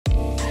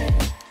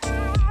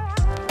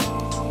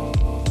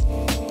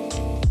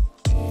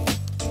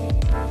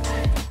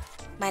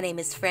name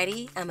is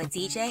Freddie, I'm a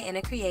DJ and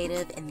a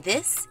creative, and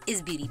this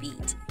is Beauty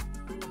Beat.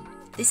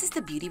 This is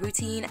the beauty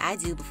routine I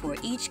do before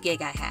each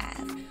gig I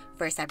have.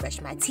 First I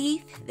brush my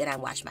teeth, then I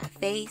wash my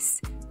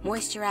face,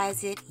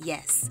 moisturize it,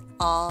 yes,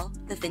 all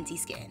the Fenty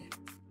skin.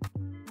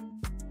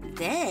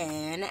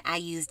 Then I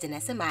use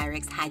Danessa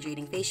Myricks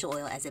Hydrating Facial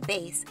Oil as a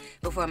base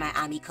before my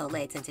Ami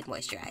Colette Tinted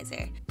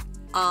Moisturizer.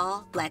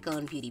 All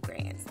Black-owned beauty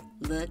brands.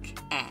 Look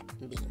at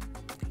me.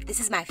 This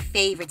is my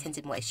favorite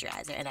tinted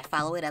moisturizer, and I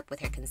follow it up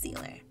with her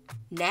concealer.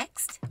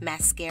 Next,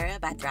 mascara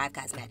by Thrive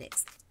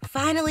Cosmetics.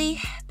 Finally,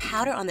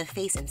 powder on the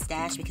face and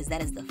stash because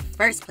that is the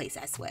first place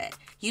I sweat.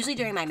 Usually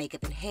during my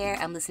makeup and hair,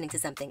 I'm listening to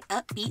something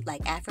upbeat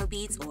like Afro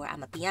beats or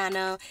I'm a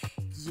piano.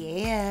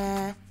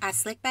 Yeah. I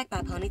slick back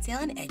my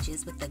ponytail and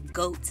edges with the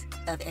GOAT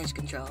of edge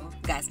control,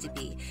 gots to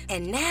be.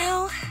 And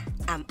now,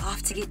 I'm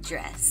off to get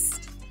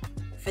dressed.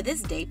 For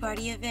this day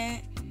party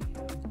event,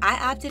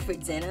 I opted for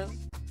denim,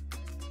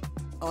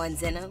 on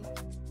denim,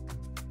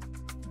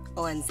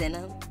 on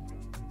denim,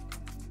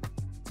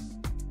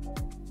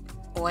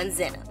 on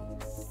denim.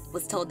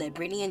 Was told that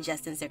Britney and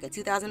Justin circa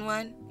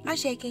 2001 are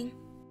shaking.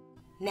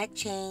 Neck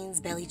chains,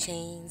 belly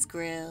chains,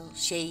 grill,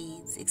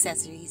 shades,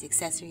 accessories,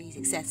 accessories,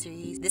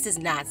 accessories. This is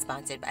not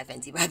sponsored by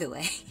Fenty, by the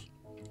way.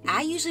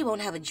 I usually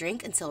won't have a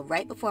drink until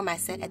right before my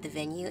set at the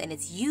venue, and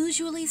it's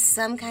usually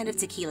some kind of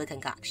tequila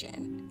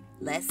concoction.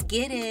 Let's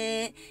get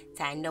it.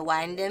 Time to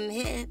wind them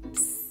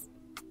hips.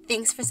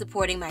 Thanks for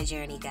supporting my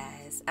journey,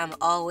 guys. I'm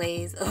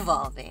always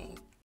evolving.